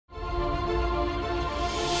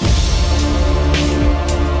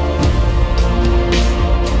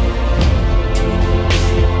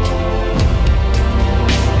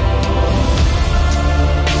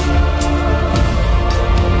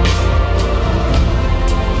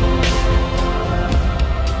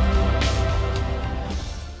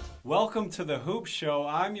Welcome to the Hoop Show.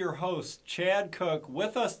 I'm your host, Chad Cook.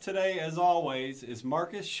 With us today, as always, is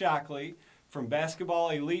Marcus Shockley from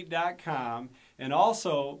BasketballElite.com, and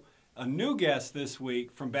also a new guest this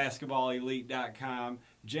week from BasketballElite.com,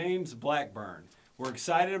 James Blackburn. We're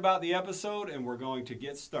excited about the episode, and we're going to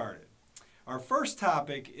get started. Our first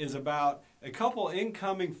topic is about a couple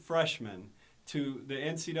incoming freshmen to the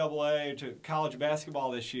NCAA, to college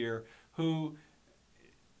basketball this year, who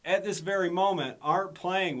at this very moment aren't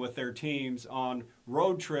playing with their teams on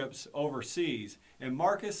road trips overseas. And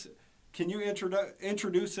Marcus, can you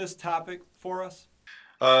introduce this topic for us?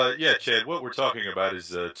 Yeah, Chad, what we're talking about is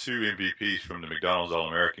two MVPs from the McDonald's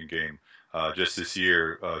All-American game just this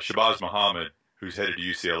year. Shabazz Muhammad, who's headed to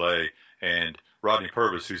UCLA, and Rodney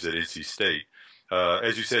Purvis, who's at NC State.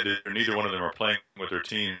 As you said, neither one of them are playing with their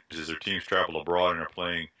teams as their teams travel abroad and are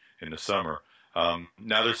playing in the summer.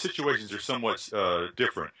 Now, their situations are somewhat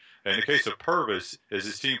different. In the case of Purvis, as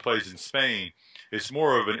his team plays in Spain, it's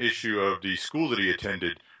more of an issue of the school that he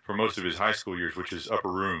attended for most of his high school years, which is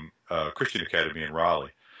Upper Room Christian Academy in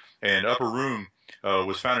Raleigh. And Upper Room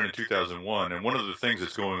was founded in 2001. And one of the things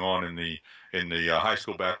that's going on in the high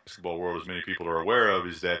school basketball world, as many people are aware of,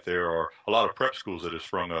 is that there are a lot of prep schools that have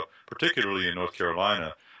sprung up, particularly in North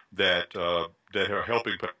Carolina, that are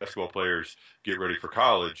helping basketball players get ready for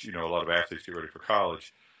college. You know, a lot of athletes get ready for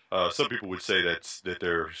college. Some people would say that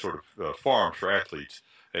they're sort of farms for athletes.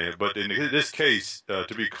 But in this case,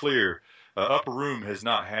 to be clear, Upper Room has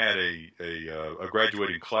not had a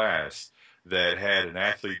graduating class that had an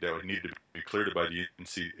athlete that would need to be cleared by the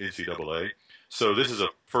NCAA. So this is a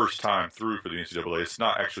first time through for the NCAA. It's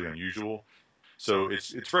not actually unusual. So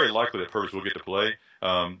it's very likely that Purvis will get to play,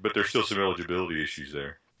 but there's still some eligibility issues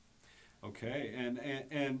there. Okay,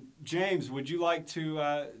 and James, would you like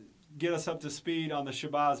to get us up to speed on the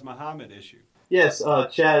Shabazz Muhammad issue? Yes,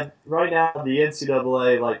 Chad, right now the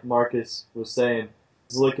NCAA, like Marcus was saying,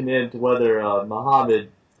 is looking into whether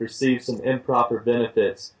Muhammad received some improper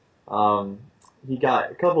benefits. He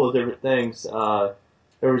got a couple of different things.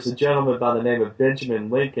 There was a gentleman by the name of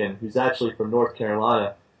Benjamin Lincoln, who's actually from North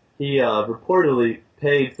Carolina. He reportedly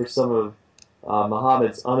paid for some of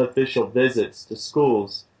Muhammad's unofficial visits to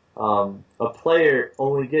schools. A player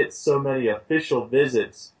only gets so many official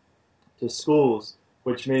visits to schools,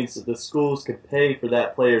 which means that the schools could pay for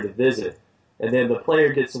that player to visit. And then the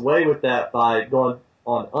player gets away with that by going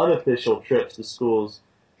on unofficial trips to schools.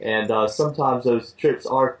 And sometimes those trips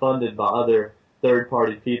are funded by other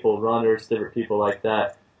third-party people, runners, different people like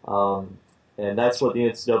that. And that's what the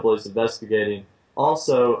NCAA is investigating.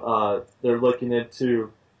 Also, they're looking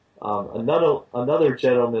into another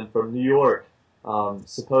gentleman from New York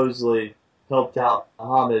supposedly helped out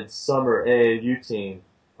Muhammad's summer AAU team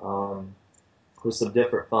with some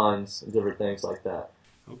different funds and different things like that.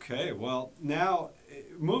 Okay, well, now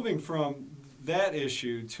moving from that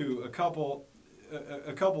issue to a couple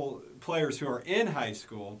players who are in high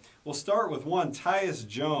school, we'll start with one, Tyus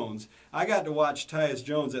Jones. I got to watch Tyus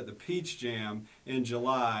Jones at the Peach Jam in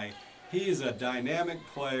July. He is a dynamic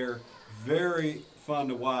player, very fun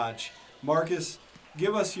to watch. Marcus,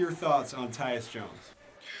 give us your thoughts on Tyus Jones.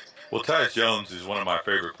 Well, Tyus Jones is one of my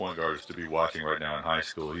favorite point guards to be watching right now in high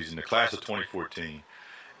school. He's in the class of 2014.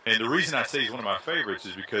 And the reason I say he's one of my favorites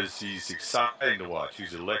is because he's exciting to watch.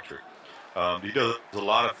 He's electric. He does a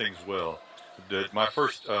lot of things well. My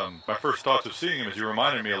first thoughts of seeing him is he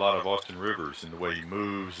reminded me a lot of Austin Rivers in the way he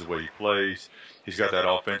moves, the way he plays. He's got that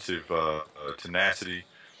offensive tenacity.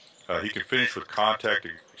 He can finish with contact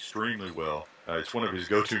extremely well. It's one of his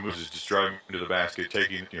go-to moves is just driving to the basket,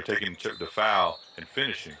 taking the foul and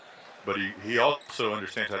finishing. But he also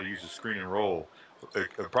understands how to use the screen and roll,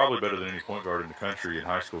 probably better than any point guard in the country in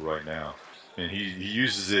high school right now. And he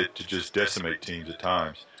uses it to just decimate teams at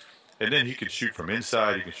times. And then he can shoot from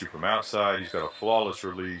inside, he can shoot from outside. He's got a flawless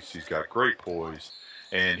release. He's got great poise,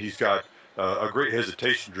 and he's got a great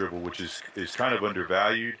hesitation dribble, which is kind of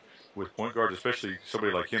undervalued with point guards, especially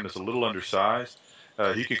somebody like him that's a little undersized.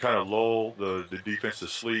 He can kind of lull the defense to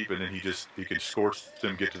sleep, and then he can scorch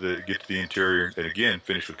them, get to the interior, and again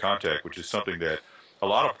finish with contact, which is something that a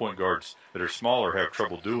lot of point guards that are smaller have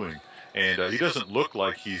trouble doing. And he doesn't look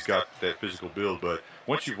like he's got that physical build, but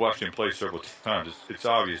once you've watched him play several times, it's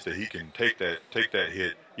obvious that he can take that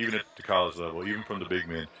hit, even at the college level, even from the big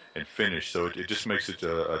men, and finish. So it just makes it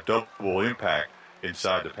a double impact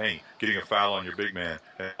inside the paint, getting a foul on your big man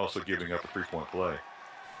and also giving up a three-point play.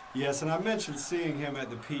 Yes, and I mentioned seeing him at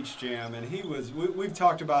the Peach Jam, and he was. We've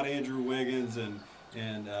talked about Andrew Wiggins and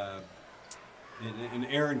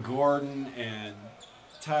Aaron Gordon and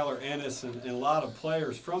Tyler Ennis and a lot of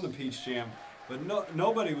players from the Peach Jam, but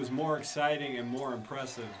nobody was more exciting and more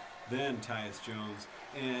impressive than Tyus Jones,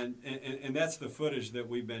 and that's the footage that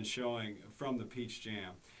we've been showing from the Peach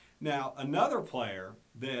Jam. Now, another player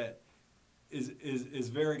that is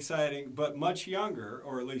very exciting, but much younger,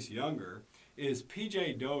 or at least younger, is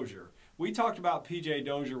P.J. Dozier. We talked about P.J.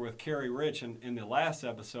 Dozier with Kerry Rich in the last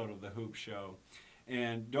episode of the Hoop Show.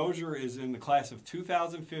 And Dozier is in the class of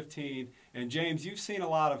 2015. And James, you've seen a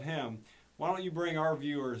lot of him. Why don't you bring our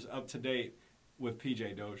viewers up to date with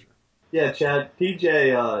P.J. Dozier? Yeah, Chad,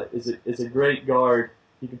 P.J. is a great guard.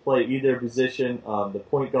 He can play either position, the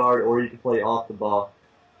point guard, or he can play off the ball.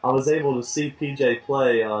 I was able to see P.J.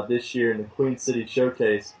 play this year in the Queen City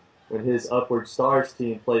Showcase when his Upward Stars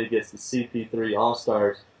team played against the CP3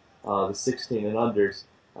 All-Stars, the 16 and unders.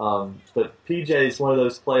 But P.J. is one of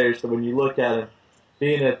those players that when you look at him,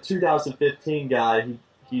 being a 2015 guy,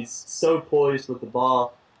 he's so poised with the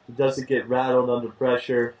ball. He doesn't get rattled under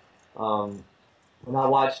pressure. When I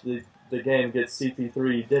watched the game against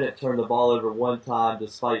CP3, he didn't turn the ball over one time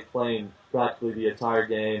despite playing practically the entire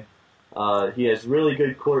game. He has really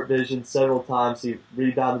good court vision. Several times he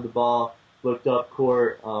rebounded the ball, looked up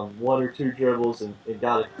court, one or two dribbles, and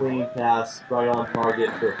got a clean pass right on target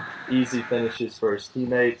for easy finishes for his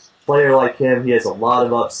teammates. A player like him, he has a lot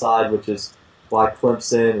of upside, which is why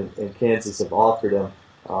Clemson and Kansas have offered him.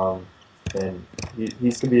 And he's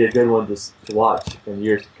going to be a good one to watch in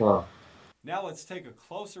years to come. Now let's take a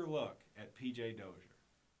closer look at P.J. Dozier.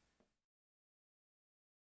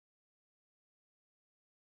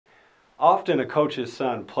 Often a coach's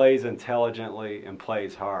son plays intelligently and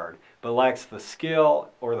plays hard, but lacks the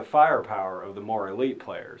skill or the firepower of the more elite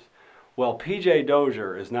players. Well, P.J.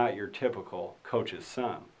 Dozier is not your typical coach's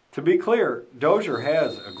son. To be clear, Dozier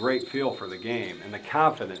has a great feel for the game and the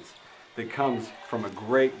confidence that comes from a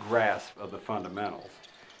great grasp of the fundamentals.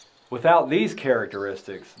 Without these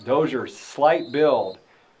characteristics, Dozier's slight build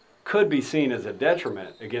could be seen as a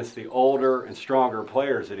detriment against the older and stronger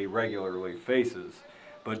players that he regularly faces.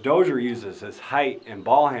 But Dozier uses his height and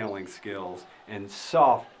ball handling skills and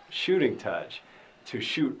soft shooting touch to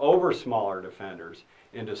shoot over smaller defenders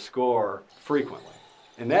and to score frequently.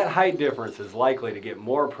 And that height difference is likely to get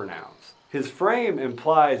more pronounced. His frame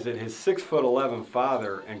implies that his 6'11"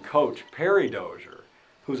 father and coach, Perry Dozier,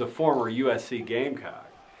 who's a former USC Gamecock,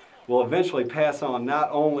 will eventually pass on not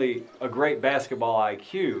only a great basketball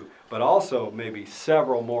IQ, but also maybe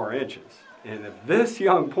several more inches. And if this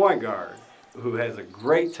young point guard, who has a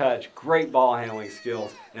great touch, great ball handling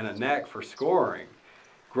skills, and a knack for scoring,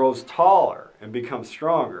 grows taller and becomes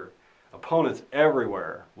stronger, opponents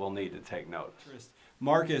everywhere will need to take notice.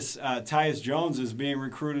 Marcus, Tyus Jones is being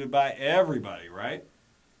recruited by everybody, right?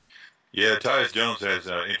 Yeah, Tyus Jones has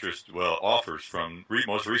offers from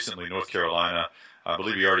most recently North Carolina. I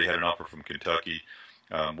believe he already had an offer from Kentucky.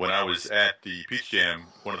 When I was at the Peach Jam,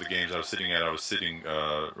 one of the games I was sitting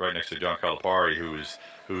right next to John Calipari, who's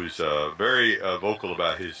very vocal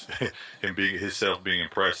about himself being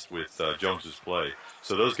impressed with Jones's play.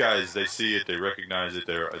 So those guys, they see it, they recognize it,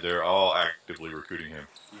 they're all actively recruiting him,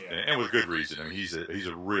 and with good reason. I mean, he's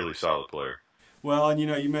a really solid player. Well, and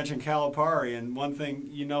you mentioned Calipari, and one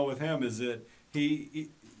thing with him is that he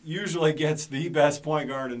usually gets the best point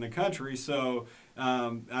guard in the country. So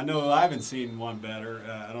I know I haven't seen one better.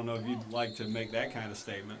 I don't know if you'd like to make that kind of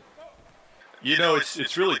statement.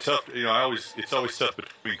 It's really tough. It's always tough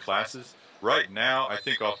between classes. Right now, I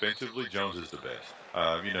think offensively, Jones is the best.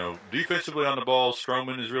 Defensively on the ball,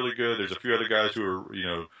 Stroman is really good. There's a few other guys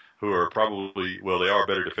who are probably, they are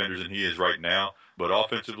better defenders than he is right now. But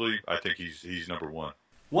offensively, I think he's number one.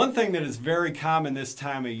 One thing that is very common this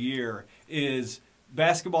time of year is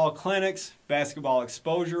basketball clinics, basketball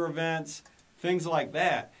exposure events, things like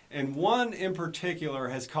that. And one in particular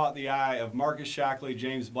has caught the eye of Marcus Shockley,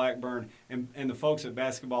 James Blackburn, and the folks at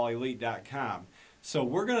BasketballElite.com. So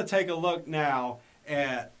we're going to take a look now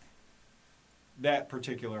at that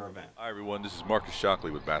particular event. Hi everyone, this is Marcus Shockley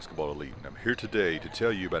with Basketball Elite, and I'm here today to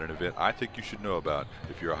tell you about an event I think you should know about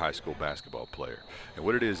if you're a high school basketball player. And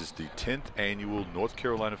what it is the 10th annual North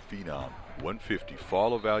Carolina Phenom 150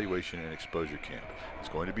 Fall Evaluation and Exposure Camp. It's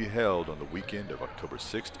going to be held on the weekend of October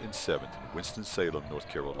 6th and 7th in Winston-Salem, North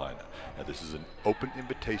Carolina. Now this is an open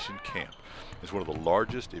invitation camp. It's one of the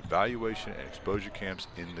largest evaluation and exposure camps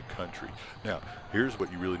in the country. Now, here's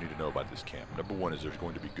what you really need to know about this camp. Number one is there's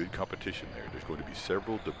going to be good competition there. There's going to be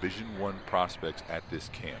several Division I prospects at this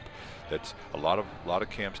camp. That's a lot of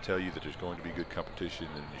camps tell you that there's going to be good competition,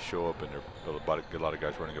 and you show up and there are a lot of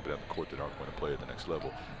guys running up and down the court that aren't going to play at the next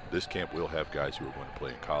level. This camp will have guys who are going to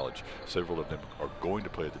play in college. Several of them are going to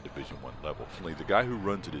play at the Division I level. The guy who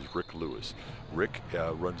runs it is Rick Lewis. Rick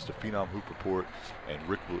runs the Phenom Hoop Report, and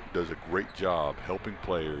Rick does a great job helping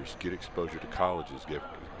players get exposure to colleges. He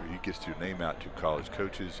gets to name out to college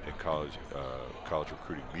coaches and college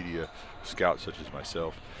recruiting media, scouts such as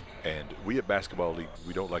myself. And we at Basketball Elite,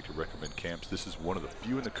 we don't like to recommend camps. This is one of the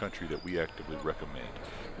few in the country that we actively recommend.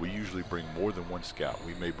 We usually bring more than one scout.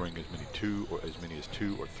 We may bring as many as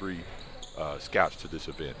two or three scouts to this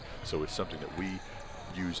event. So it's something that we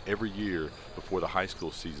use every year before the high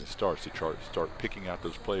school season starts to start picking out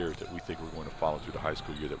those players that we think we're going to follow through the high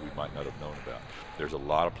school year that we might not have known about. There's a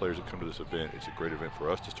lot of players that come to this event. It's a great event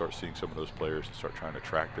for us to start seeing some of those players and start trying to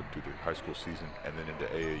track them through the high school season and then into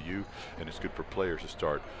AAU, and it's good for players to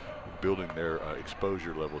start building their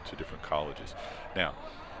exposure level to different colleges. Now,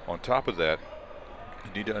 on top of that, you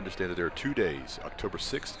need to understand that there are 2 days, October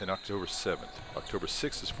 6th and October 7th. October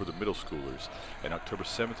 6th is for the middle schoolers, and October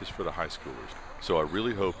 7th is for the high schoolers. So I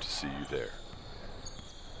really hope to see you there.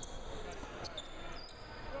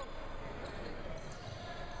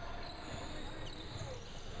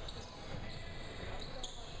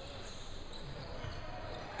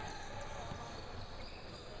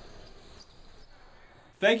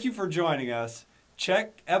 Thank you for joining us.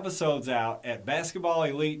 Check episodes out at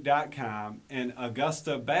basketballelite.com and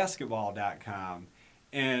augustabasketball.com,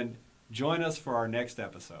 and join us for our next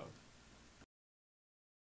episode.